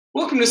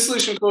Welcome to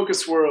Solution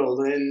Focused World,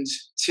 and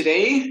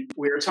today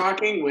we're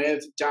talking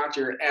with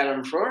Dr.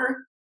 Adam Froerer.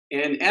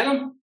 And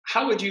Adam,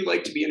 how would you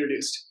like to be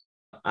introduced?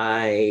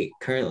 I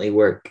currently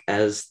work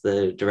as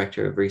the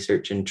Director of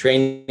Research and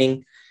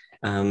Training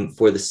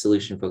for the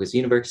Solution Focused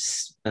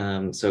Universe.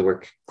 So I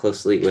work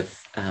closely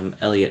with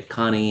Elliot,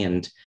 Connie,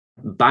 and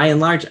by and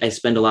large, I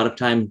spend a lot of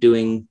time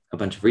doing a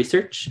bunch of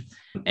research,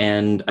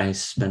 and I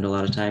spend a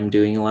lot of time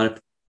doing a lot of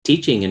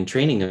teaching and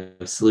training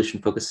of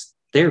solution focused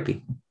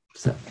therapy.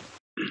 So,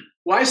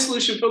 why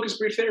solution focused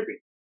brief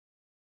therapy?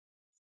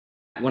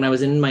 When I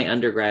was in my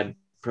undergrad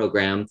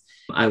program,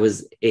 I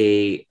was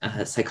a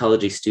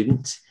psychology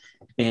student,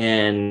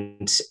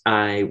 and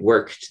I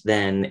worked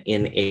then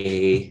in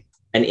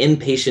an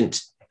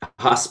inpatient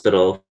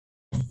hospital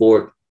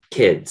for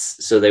kids.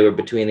 So they were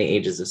between the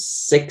ages of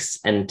 6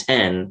 and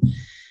 10.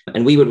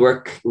 And we would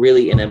work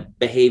really in a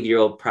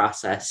behavioral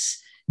process.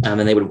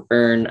 And they would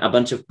earn a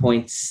bunch of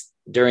points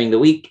during the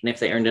week. And if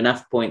they earned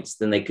enough points,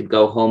 then they could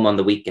go home on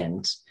the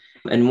weekend.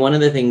 And one of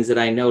the things that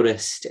I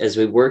noticed as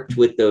we worked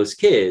with those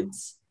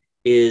kids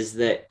is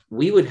that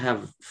we would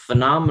have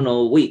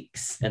phenomenal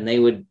weeks and they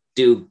would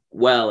do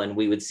well and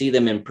we would see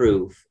them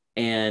improve.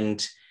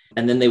 And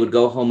then they would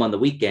go home on the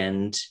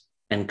weekend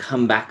and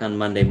come back on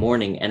Monday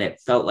morning. And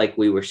it felt like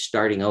we were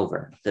starting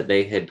over, that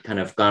they had kind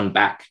of gone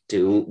back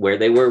to where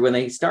they were when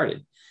they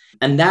started.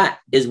 And that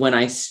is when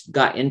I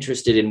got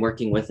interested in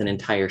working with an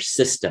entire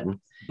system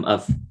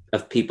of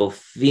people,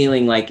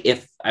 feeling like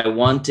if I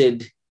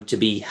wanted to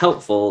be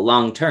helpful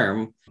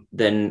long-term,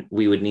 then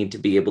we would need to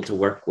be able to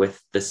work with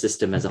the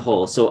system as a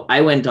whole. So I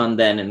went on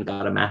then and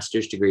got a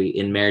master's degree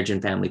in marriage and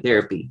family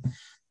therapy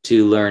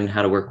to learn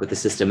how to work with the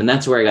system. And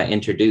that's where I got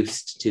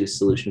introduced to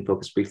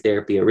solution-focused brief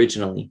therapy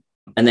originally.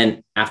 And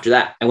then after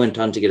that, I went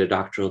on to get a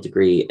doctoral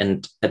degree.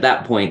 And at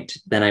that point,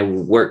 then I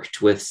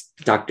worked with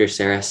Dr.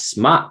 Sarah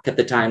Smock at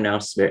the time, now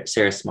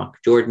Sarah Smock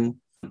Jordan.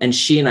 And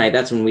she and I,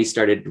 that's when we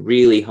started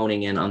really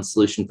honing in on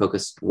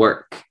solution-focused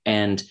work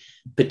and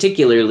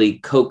particularly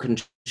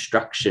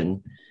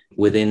co-construction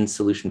within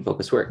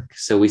solution-focused work.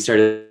 So we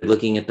started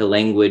looking at the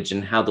language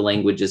and how the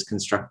language is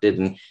constructed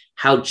and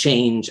how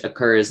change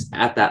occurs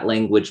at that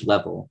language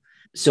level.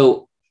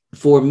 So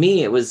for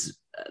me, it was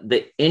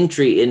the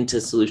entry into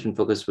solution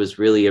focus was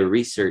really a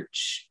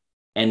research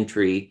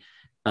entry,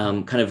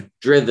 kind of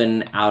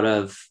driven out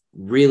of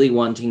really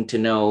wanting to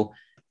know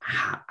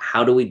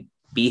how do we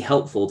be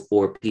helpful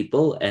for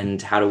people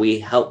and how do we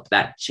help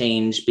that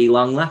change be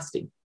long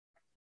lasting.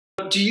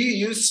 Do you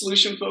use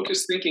solution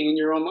focused thinking in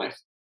your own life?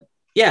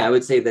 Yeah, I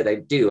would say that I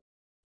do.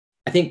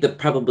 I think that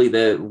probably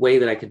the way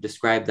that I could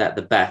describe that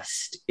the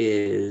best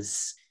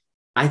is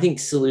I think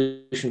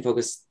solution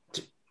focused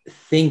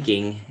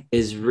thinking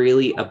is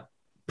really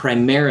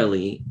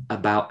primarily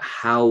about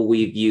how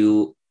we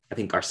view, I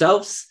think,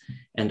 ourselves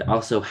and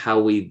also how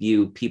we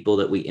view people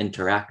that we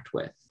interact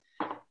with.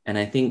 And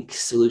I think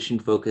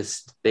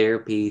solution-focused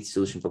therapy,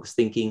 solution-focused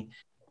thinking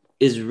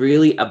is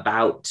really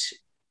about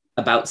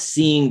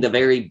seeing the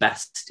very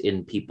best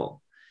in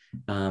people,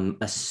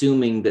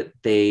 assuming that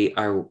they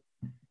are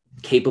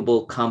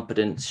capable,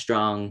 competent,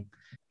 strong,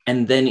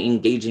 and then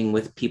engaging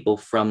with people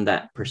from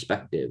that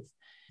perspective.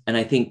 And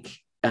I think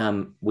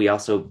we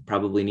also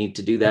probably need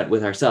to do that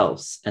with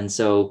ourselves. And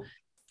so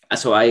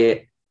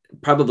I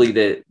probably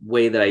the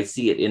way that I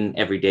see it in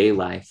everyday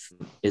life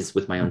is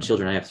with my own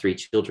children. I have 3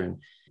 children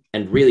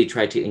and really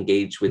try to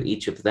engage with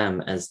each of them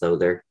as though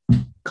they're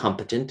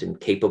competent and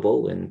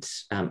capable and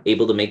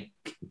able to make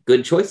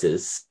good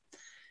choices.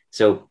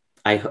 So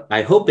I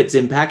hope it's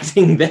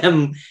impacting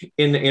them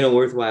in a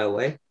worthwhile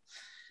way.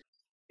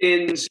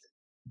 And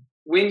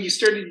when you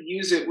started to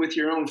use it with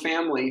your own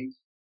family,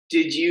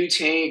 did you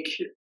take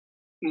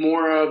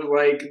more of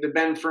like the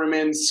Ben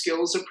Furman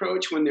skills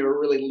approach when they were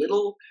really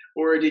little,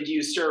 or did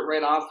you start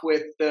right off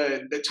with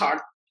the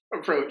talk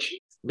approach?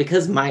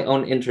 Because my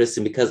own interest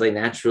and because I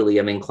naturally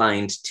am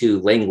inclined to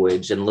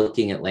language and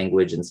looking at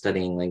language and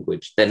studying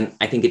language, then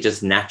I think it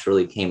just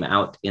naturally came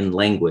out in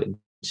language.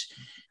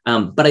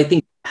 But I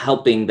think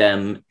helping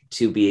them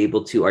to be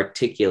able to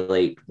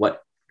articulate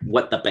what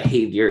the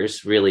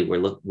behaviors really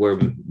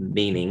were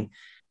meaning.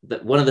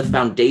 That one of the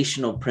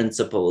foundational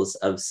principles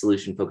of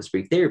solution-focused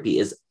brief therapy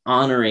is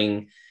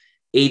honoring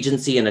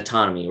agency and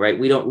autonomy, right?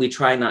 We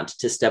try not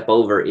to step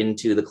over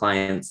into the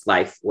client's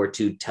life or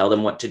to tell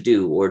them what to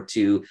do or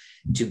to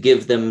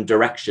give them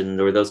direction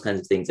or those kinds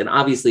of things. And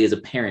obviously as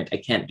a parent, I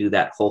can't do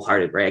that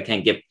wholehearted, right? I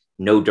can't give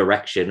no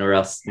direction or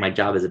else my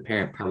job as a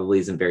parent probably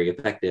isn't very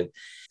effective.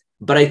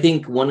 But I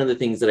think one of the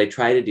things that I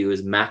try to do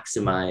is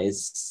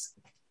maximize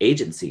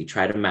agency,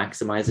 try to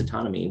maximize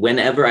autonomy.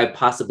 Whenever I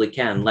possibly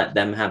can, let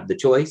them have the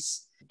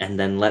choice and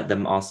then let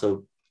them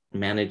also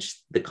manage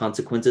the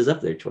consequences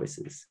of their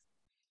choices.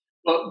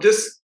 Well,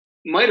 this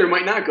might or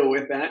might not go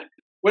with that.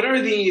 What are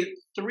the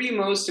 3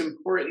 most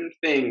important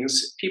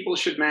things people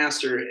should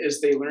master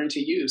as they learn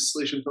to use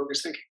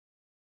solution-focused thinking?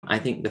 I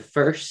think the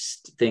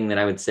first thing that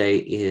I would say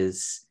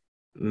is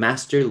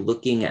master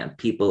looking at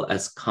people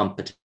as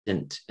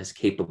competent, as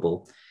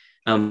capable.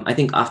 I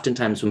think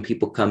oftentimes when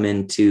people come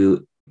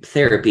into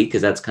therapy,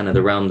 because that's kind of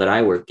the realm that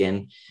I work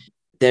in,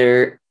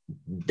 they're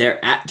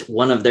at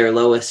one of their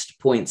lowest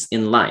points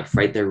in life,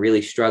 right? They're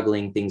really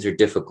struggling, things are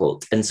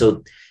difficult. And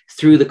so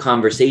through the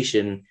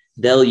conversation,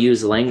 they'll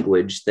use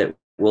language that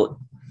will,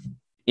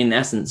 in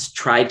essence,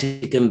 try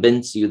to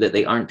convince you that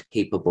they aren't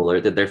capable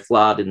or that they're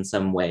flawed in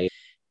some way.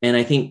 And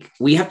I think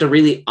we have to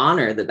really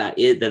honor that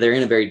they're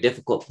in a very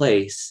difficult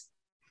place.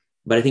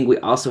 But I think we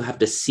also have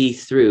to see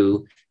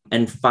through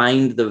and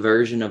find the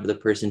version of the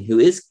person who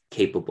is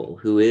capable,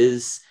 who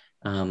is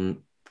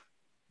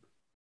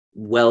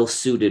well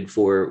suited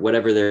for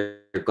whatever they're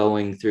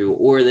going through,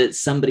 or that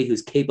somebody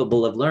who's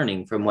capable of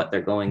learning from what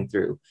they're going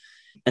through.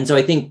 And so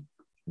I think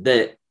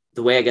that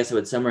the way I guess I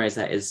would summarize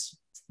that is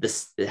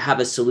this: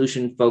 have a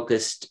solution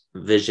focused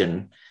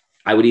vision.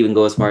 I would even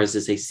go as far as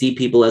to say, see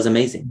people as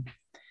amazing.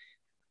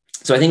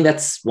 So I think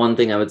that's one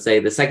thing I would say.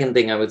 The second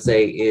thing I would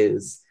say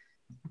is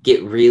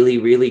get really,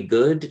 really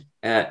good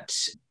at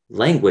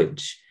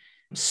language.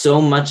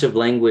 So much of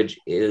language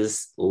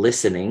is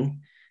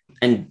listening.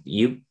 And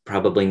you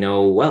probably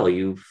know, well,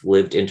 you've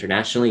lived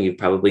internationally, you've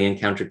probably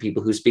encountered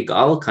people who speak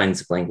all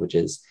kinds of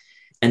languages.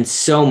 And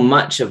so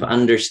much of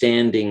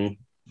understanding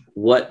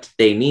what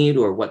they need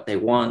or what they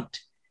want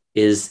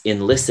is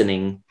in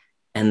listening,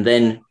 and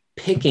then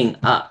picking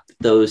up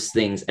those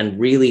things and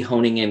really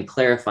honing in,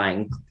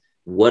 clarifying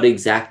what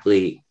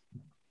exactly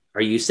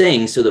are you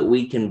saying so that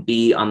we can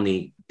be on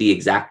the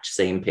exact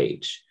same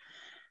page.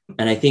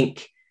 And I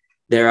think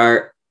there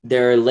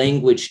are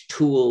language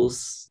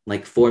tools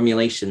like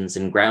formulations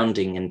and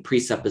grounding and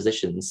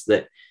presuppositions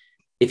that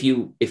if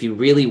you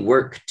really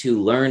work to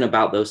learn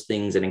about those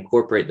things and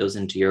incorporate those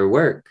into your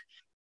work,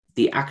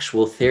 the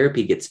actual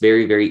therapy gets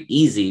very, very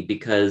easy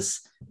because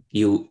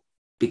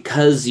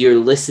you're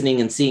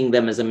listening and seeing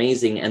them as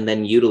amazing and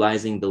then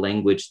utilizing the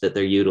language that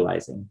they're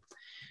utilizing.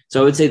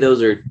 So I would say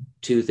those are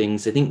two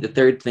things. I think the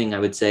third thing I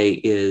would say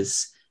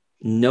is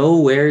know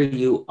where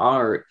you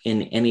are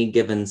in any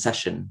given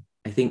session.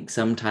 I think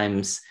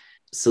sometimes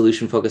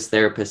solution-focused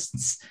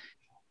therapists,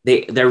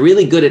 they're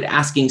really good at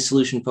asking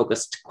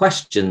solution-focused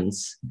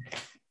questions,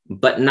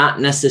 but not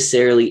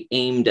necessarily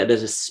aimed at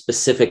a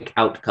specific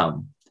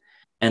outcome.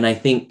 And I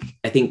think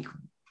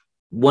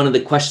one of the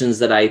questions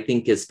that I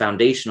think is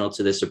foundational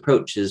to this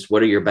approach is,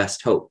 what are your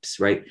best hopes,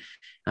 right?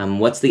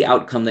 What's the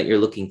outcome that you're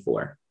looking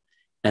for?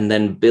 And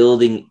then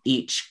building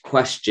each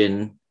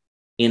question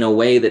in a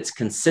way that's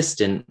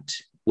consistent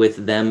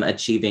with them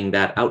achieving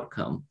that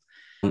outcome.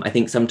 I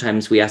think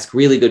sometimes we ask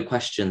really good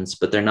questions,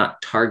 but they're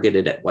not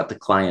targeted at what the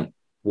client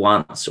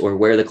wants or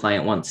where the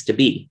client wants to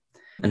be.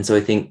 And so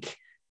I think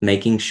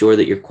making sure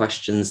that your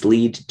questions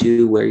lead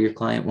to where your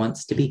client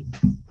wants to be.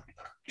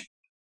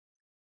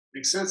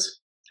 Makes sense.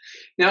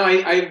 Now,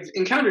 I've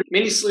encountered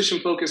many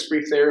solution-focused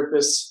brief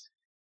therapists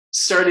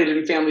started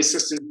in family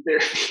system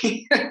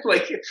therapy,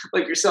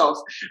 like yourself,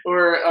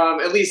 or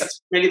at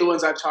least many of the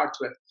ones I've talked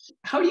with.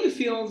 How do you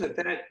feel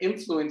that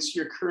influenced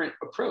your current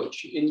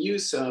approach in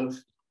use of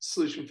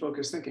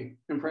solution-focused thinking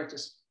in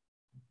practice?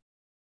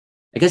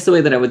 I guess the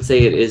way that I would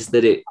say it is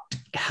that it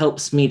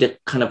helps me to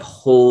kind of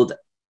hold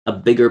a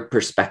bigger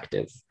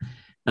perspective.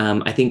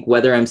 I think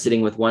whether I'm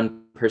sitting with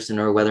one person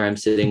or whether I'm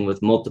sitting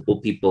with multiple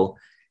people,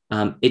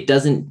 it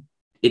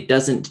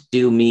doesn't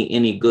do me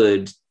any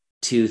good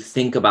to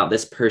think about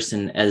this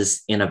person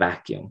as in a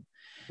vacuum.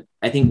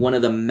 I think one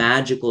of the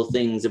magical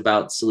things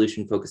about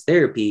solution-focused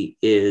therapy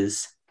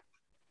is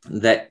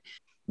that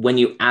when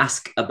you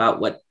ask about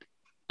what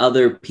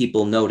other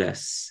people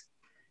notice,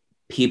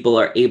 people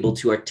are able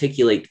to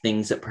articulate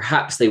things that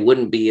perhaps they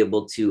wouldn't be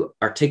able to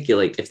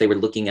articulate if they were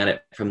looking at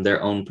it from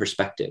their own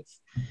perspective.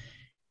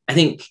 I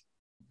think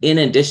in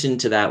addition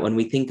to that, when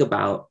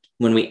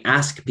we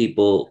ask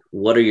people,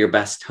 what are your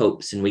best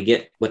hopes, and we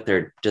get what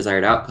their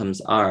desired outcomes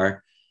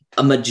are,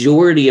 a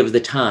majority of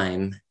the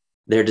time,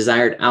 their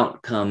desired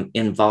outcome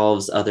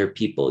involves other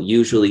people.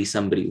 Usually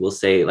somebody will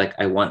say, like,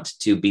 I want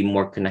to be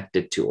more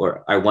connected to,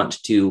 or I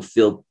want to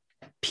feel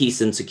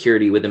peace and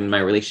security within my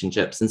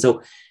relationships. And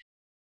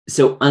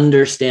so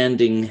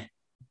understanding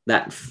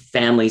that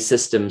family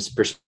systems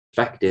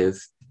perspective,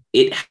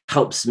 it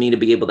helps me to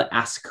be able to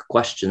ask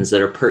questions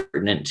that are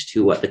pertinent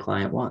to what the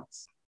client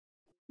wants.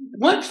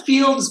 What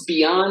fields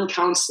beyond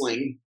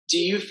counseling do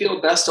you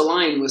feel best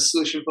aligned with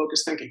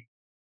solution-focused thinking?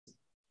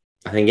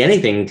 I think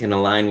anything can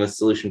align with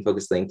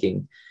solution-focused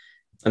thinking.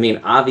 I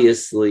mean,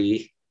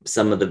 obviously,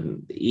 some of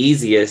the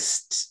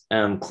easiest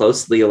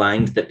closely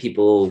aligned that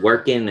people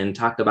work in and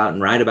talk about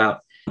and write about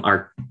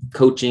are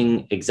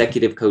coaching,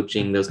 executive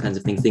coaching, those kinds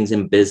of things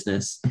in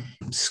business,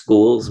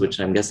 schools, which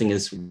I'm guessing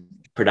is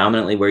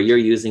predominantly where you're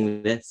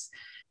using this.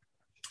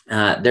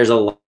 There's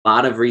a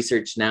lot of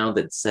research now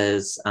that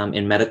says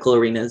in medical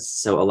arenas,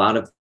 so a lot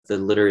of the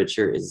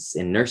literature is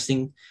in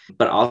nursing,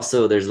 but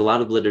also there's a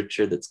lot of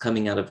literature that's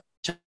coming out of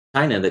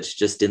China that's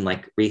just in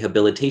like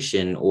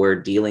rehabilitation or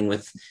dealing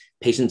with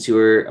patients who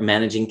are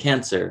managing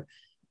cancer.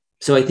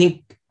 So I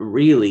think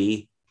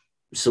really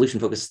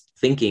solution-focused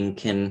thinking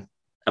can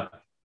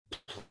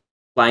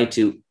apply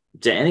to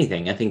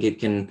anything. I think it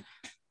can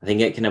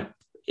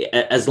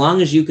as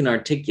long as you can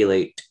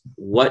articulate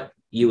what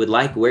you would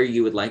like, where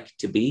you would like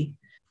to be,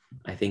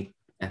 I think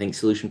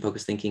solution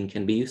focused thinking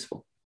can be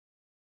useful.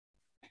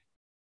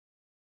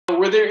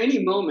 Were there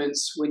any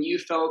moments when you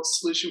felt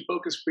solution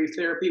focused brief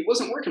therapy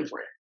wasn't working for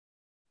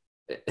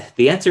you?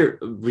 The answer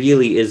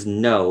really is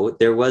no.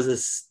 There was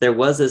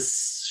a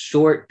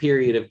short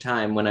period of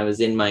time when I was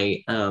in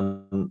my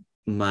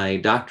my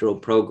doctoral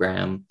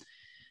program,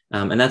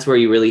 and that's where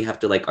you really have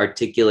to like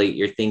articulate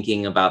your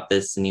thinking about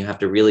this, and you have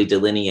to really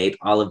delineate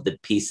all of the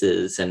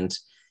pieces. And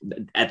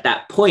at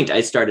that point,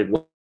 I started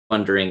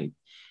wondering,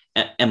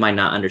 am I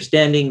not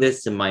understanding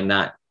this? Am I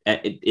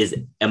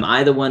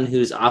the one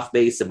who's off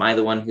base? Am I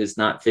the one who's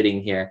not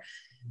fitting here?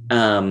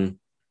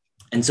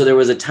 And so there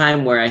was a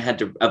time where I had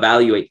to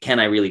evaluate, can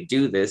I really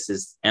do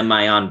this? Am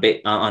I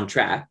on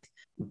track?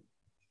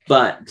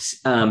 But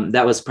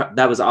that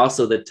was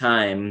also the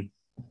time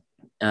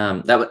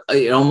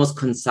it almost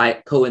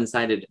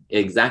coincided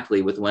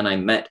exactly with when I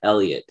met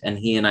Elliot, and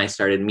he and I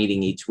started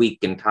meeting each week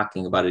and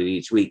talking about it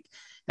each week.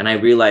 And I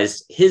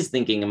realized his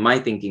thinking and my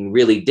thinking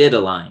really did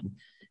align.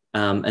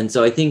 And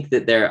so I think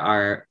that there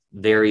are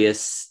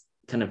various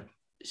kind of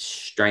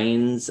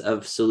strains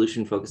of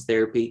solution focused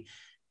therapy.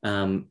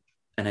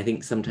 And I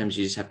think sometimes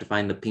you just have to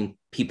find the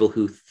people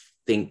who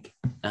think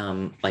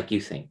like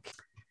you think.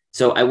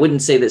 So I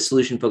wouldn't say that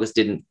solution focus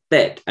didn't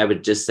fit. I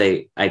would just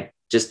say I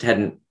just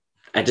hadn't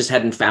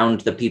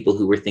found the people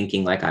who were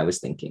thinking like I was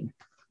thinking.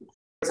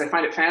 I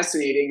find it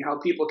fascinating how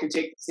people can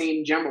take the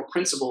same general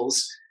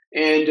principles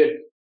and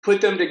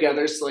put them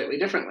together slightly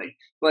differently.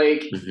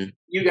 Like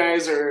you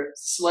guys are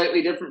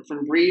slightly different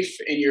from brief,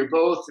 and you're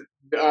both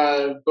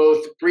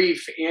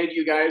brief, and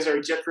you guys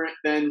are different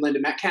than Linda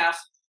Metcalf.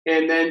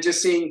 And then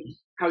just seeing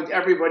how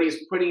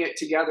everybody's putting it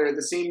together,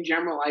 the same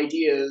general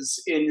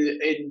ideas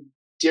in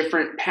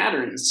different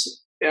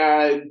patterns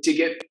to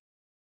get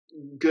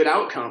good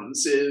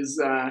outcomes is,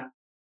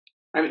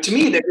 to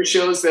me, that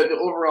shows that the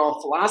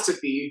overall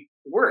philosophy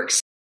works.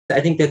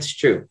 I think that's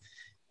true.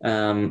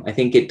 I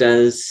think it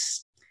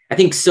does. I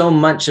think so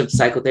much of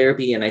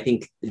psychotherapy, and I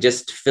think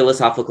just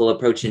philosophical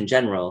approach in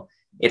general,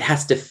 it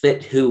has to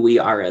fit who we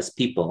are as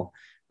people.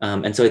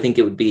 And so I think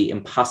it would be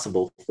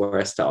impossible for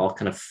us to all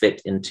kind of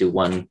fit into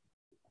one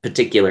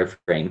particular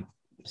frame.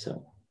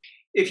 So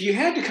if you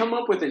had to come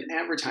up with an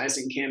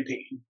advertising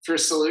campaign for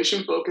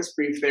solution-focused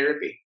brief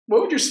therapy,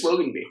 what would your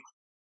slogan be?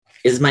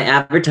 Is my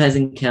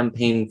advertising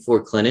campaign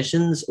for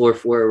clinicians or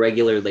for a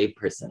regular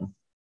layperson?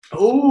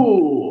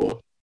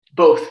 Oh,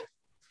 both.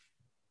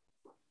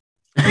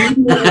 You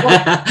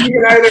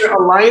can either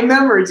align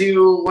them or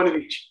do one of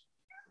each.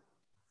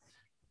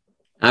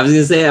 I was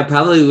going to say I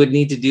probably would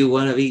need to do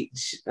one of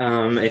each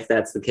if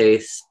that's the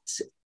case.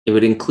 It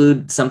would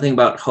include something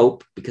about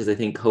hope, because I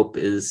think hope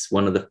is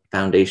one of the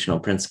foundational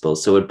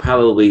principles. So it would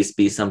probably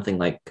be something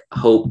like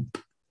hope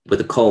with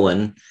a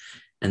colon,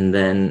 and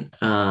then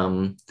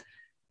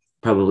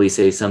probably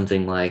say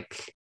something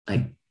like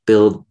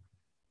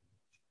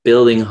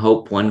building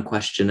hope one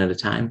question at a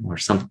time, or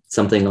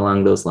something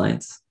along those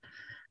lines.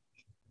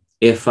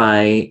 If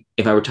I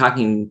were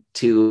talking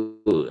to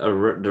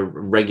the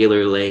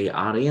regular lay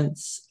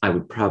audience, I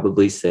would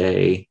probably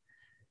say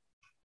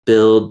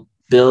build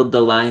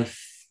the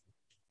life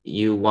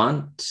you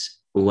want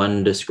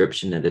one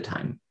description at a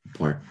time,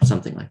 or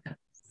something like that.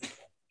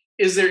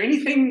 Is there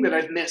anything that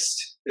I've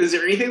missed? Is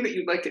there anything that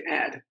you'd like to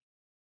add?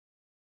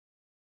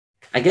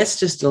 I guess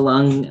just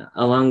along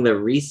the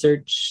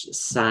research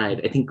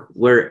side, I think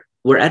we're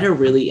at a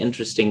really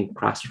interesting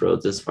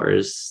crossroads as far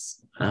as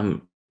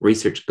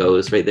research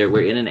goes, right?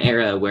 We're in an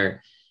era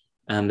where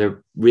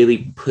they're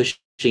really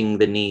pushing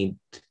the need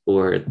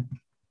for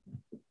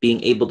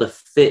being able to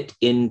fit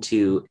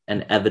into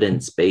an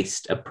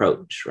evidence-based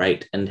approach,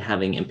 right? And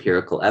having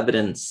empirical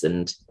evidence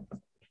and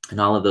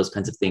all of those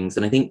kinds of things.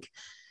 And I think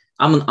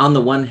on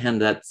the one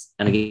hand,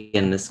 and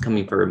again, this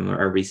coming from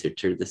a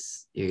researcher,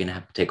 you're going to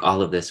have to take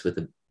all of this with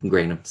a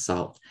grain of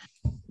salt.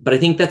 But I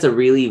think that's a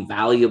really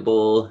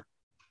valuable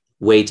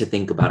way to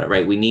think about it,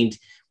 right? We need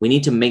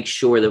to make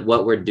sure that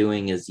what we're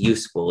doing is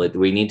useful.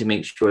 We need to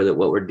make sure that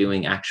what we're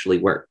doing actually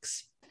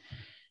works.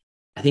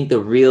 I think the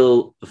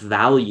real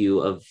value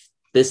of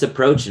this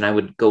approach, and I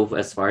would go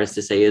as far as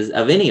to say is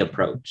of any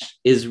approach,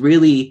 is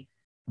really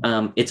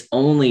it's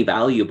only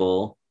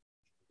valuable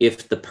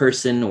if the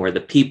person or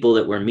the people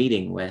that we're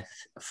meeting with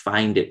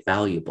find it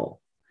valuable.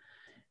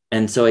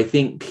 And so I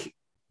think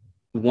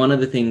one of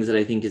the things that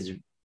I think is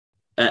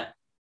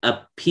a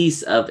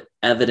piece of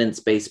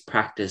evidence-based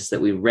practice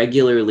that we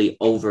regularly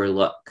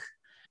overlook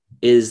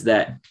is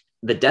that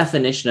the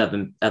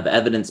definition of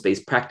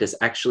evidence-based practice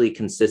actually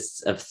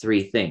consists of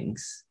three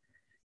things.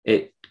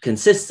 It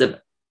consists of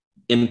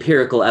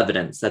empirical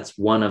evidence. That's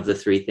one of the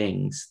three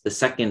things. The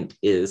second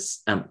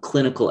is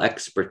clinical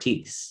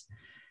expertise.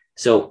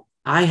 So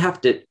I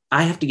have to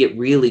get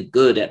really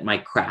good at my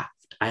craft.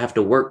 I have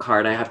to work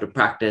hard. I have to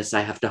practice.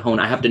 I have to hone.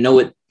 I have to know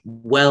it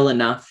well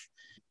enough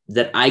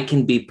that I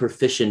can be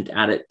proficient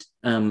at it,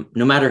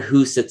 no matter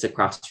who sits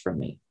across from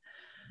me.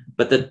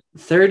 But the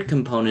third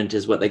component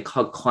is what they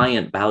call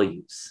client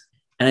values.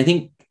 And I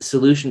think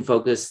solution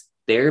focused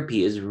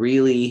therapy is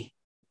really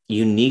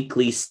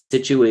uniquely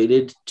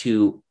situated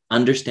to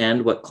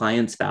understand what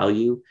clients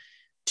value,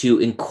 to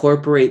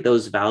incorporate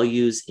those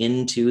values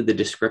into the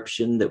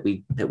description that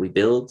we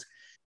build.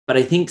 But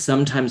I think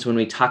sometimes when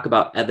we talk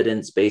about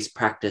evidence-based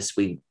practice,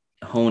 we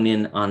hone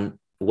in on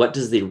what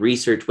does the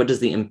research, what does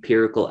the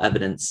empirical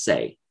evidence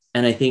say?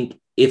 And I think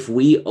if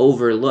we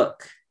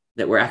overlook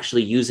that we're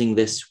actually using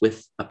this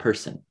with a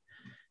person,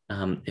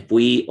 if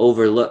we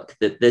overlook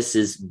that this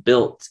is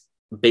built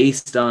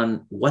based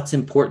on what's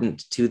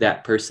important to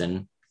that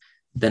person,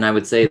 then I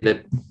would say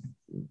that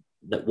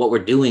what we're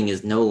doing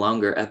is no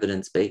longer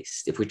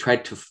evidence-based. If we try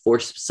to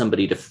force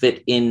somebody to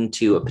fit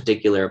into a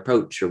particular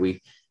approach, or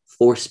we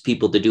force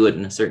people to do it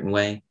in a certain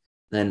way,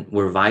 then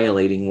we're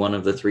violating one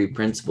of the three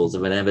principles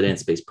of an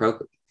evidence-based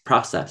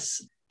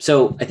process.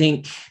 So I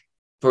think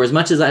for as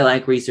much as I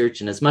like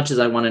research and as much as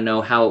I want to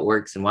know how it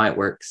works and why it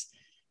works,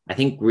 I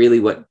think really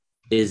what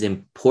is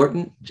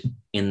important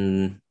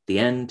in the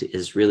end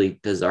is really,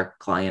 does our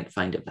client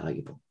find it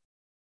valuable?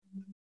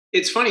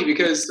 It's funny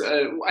because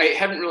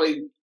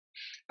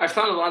I've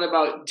thought a lot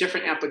about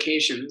different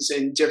applications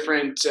and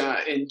different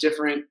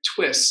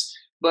twists,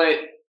 but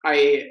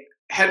I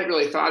hadn't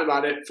really thought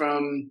about it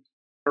from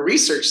a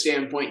research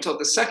standpoint until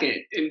the second,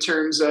 in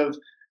terms of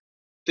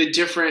the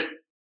different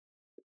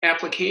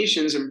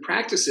applications and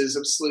practices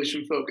of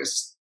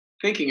solution-focused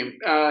thinking.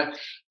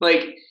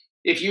 Like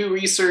if you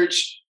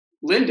research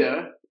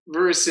Linda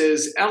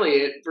versus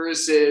Elliot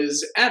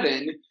versus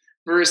Evan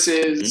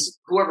versus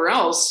whoever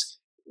else,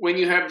 when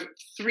you have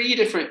three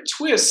different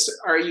twists,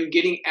 are you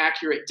getting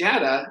accurate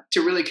data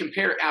to really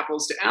compare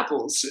apples to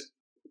apples?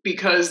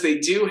 Because they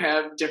do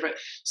have different.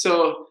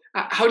 So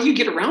how do you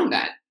get around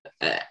that?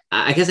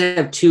 I guess I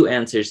have two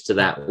answers to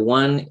that.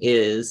 One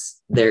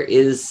is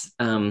there's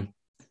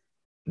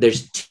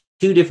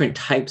two different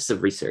types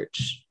of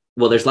research.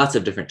 Well, there's lots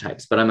of different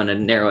types, but I'm going to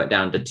narrow it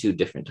down to two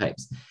different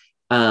types.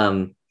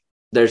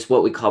 There's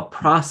what we call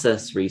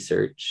process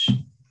research,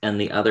 and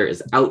the other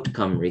is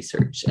outcome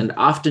research. And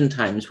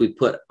oftentimes we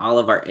put all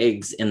of our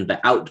eggs in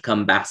the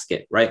outcome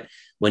basket, right?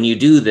 When you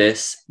do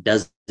this,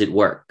 does it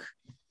work?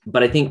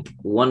 But I think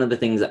one of the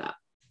things,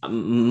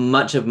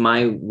 much of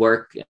my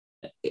work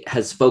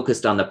has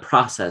focused on the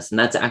process, and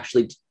that's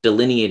actually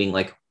delineating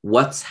like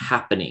what's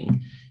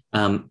happening,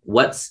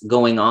 what's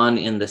going on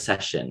in the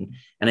session.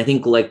 And I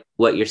think like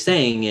what you're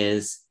saying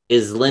is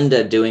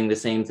Linda doing the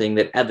same thing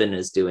that Evan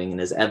is doing? And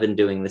is Evan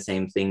doing the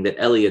same thing that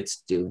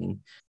Elliot's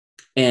doing?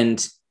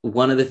 And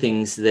one of the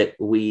things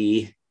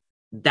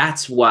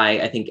that's why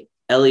I think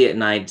Elliot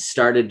and I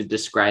started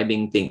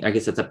describing things. I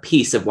guess that's a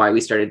piece of why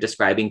we started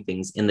describing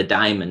things in the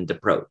diamond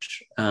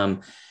approach.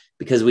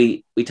 Because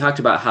we talked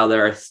about how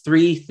there are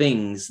three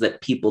things that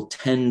people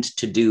tend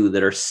to do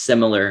that are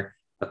similar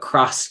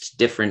across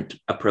different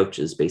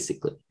approaches,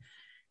 basically.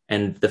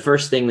 And the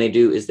first thing they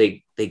do is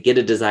they get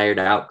a desired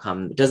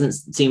outcome. It doesn't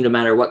seem to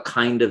matter what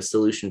kind of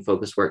solution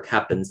focused work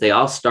happens. They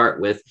all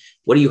start with,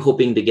 what are you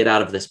hoping to get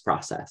out of this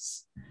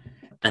process?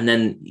 And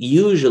then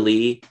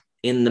usually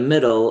in the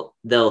middle,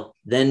 they'll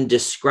then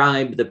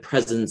describe the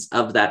presence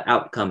of that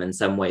outcome in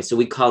some way. So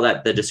we call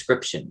that the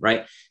description,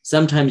 right?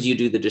 Sometimes you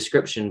do the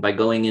description by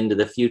going into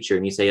the future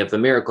and you say, if a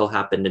miracle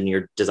happened and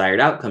your desired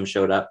outcome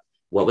showed up,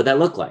 what would that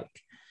look like?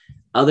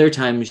 Other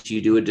times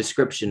you do a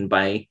description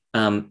by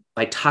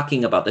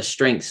talking about the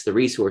strengths, the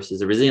resources,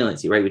 the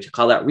resiliency, right? We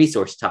call that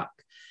resource talk.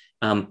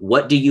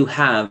 What do you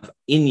have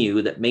in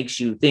you that makes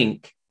you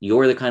think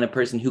you're the kind of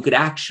person who could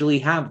actually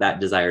have that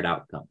desired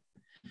outcome?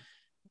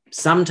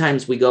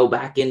 Sometimes we go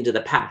back into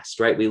the past,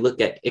 right? We look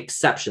at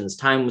exceptions,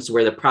 times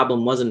where the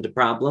problem wasn't a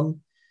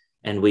problem.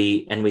 And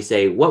we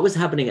say, what was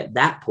happening at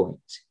that point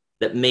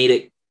that made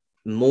it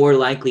more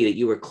likely that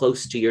you were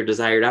close to your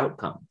desired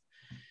outcome?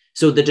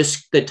 So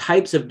the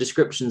types of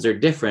descriptions are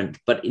different,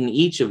 but in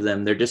each of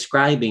them, they're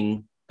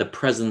describing the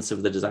presence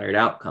of the desired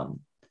outcome.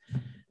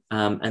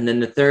 And then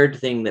the third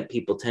thing that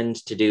people tend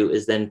to do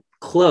is then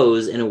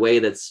close in a way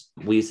that's,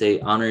 we say,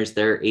 honors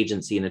their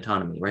agency and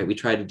autonomy, right? We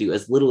try to do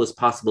as little as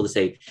possible to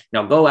say,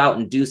 now go out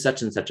and do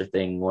such and such a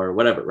thing or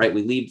whatever, right?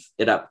 We leave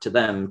it up to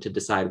them to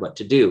decide what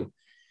to do.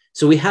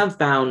 So we have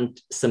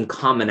found some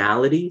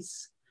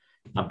commonalities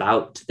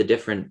about the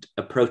different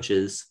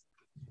approaches.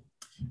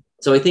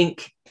 So I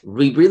think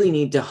we really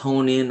need to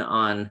hone in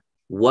on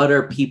what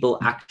are people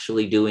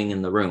actually doing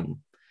in the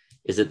room.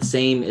 Is it the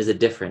same? Is it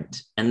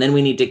different? And then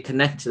we need to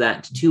connect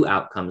that to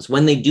outcomes.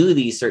 When they do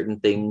these certain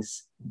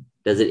things,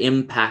 does it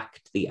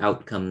impact the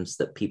outcomes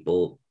that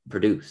people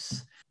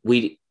produce?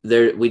 We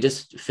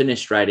just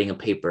finished writing a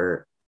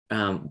paper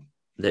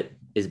that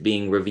is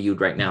being reviewed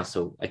right now.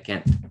 So I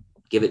can't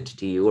give it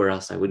to you, or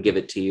else I would give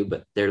it to you,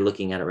 but they're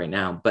looking at it right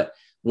now. But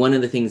one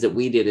of the things that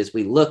we did is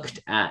we looked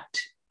at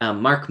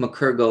Mark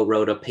McCurgo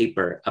wrote a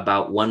paper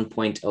about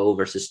 1.0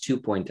 versus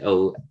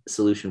 2.0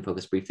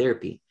 solution-focused brief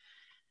therapy.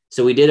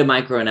 So we did a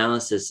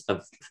microanalysis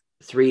of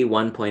 3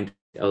 1.0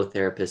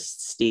 therapists,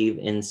 Steve,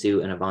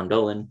 Insu, and Yvonne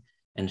Dolan,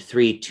 and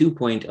 3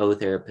 2.0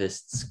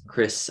 therapists,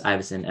 Chris,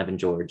 Iveson, Evan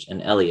George,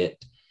 and Elliot.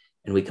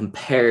 And we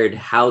compared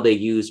how they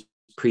use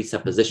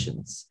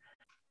presuppositions.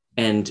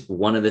 And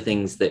one of the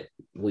things that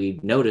we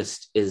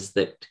noticed is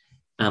that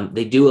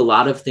they do a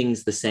lot of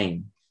things the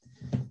same,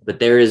 but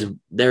there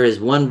is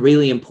one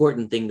really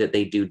important thing that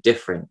they do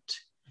different.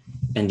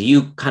 And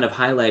you kind of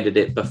highlighted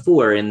it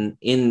before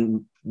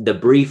in the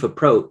brief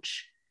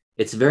approach.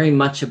 It's very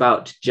much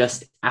about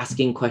just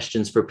asking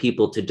questions for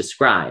people to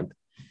describe.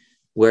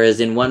 Whereas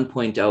in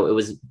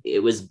 1.0, it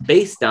was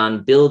based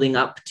on building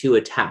up to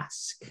a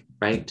task,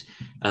 right?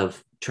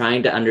 Of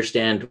trying to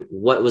understand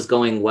what was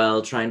going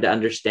well, trying to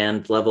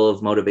understand level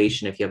of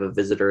motivation if you have a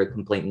visitor, a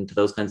complainant,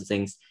 those kinds of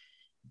things.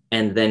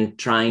 And then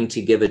trying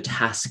to give a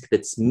task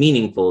that's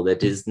meaningful,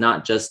 that is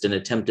not just an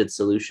attempted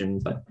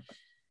solution,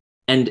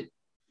 and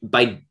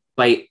by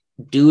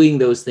doing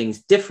those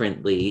things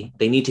differently,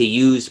 they need to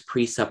use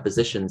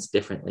presuppositions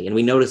differently. And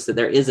we notice that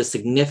there is a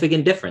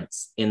significant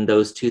difference in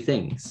those two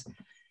things.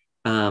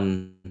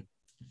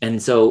 And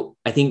so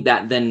I think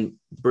that then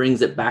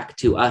brings it back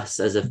to us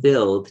as a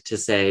field to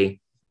say,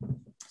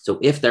 so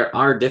if there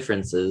are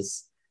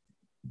differences,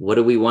 what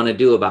do we want to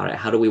do about it?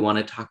 How do we want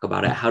to talk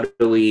about it?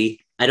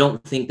 I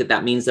don't think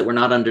that means that we're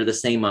not under the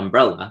same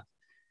umbrella.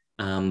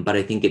 But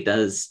I think it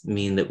does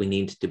mean that we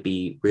need to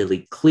be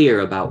really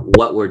clear about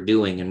what we're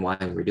doing and why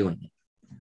we're doing it.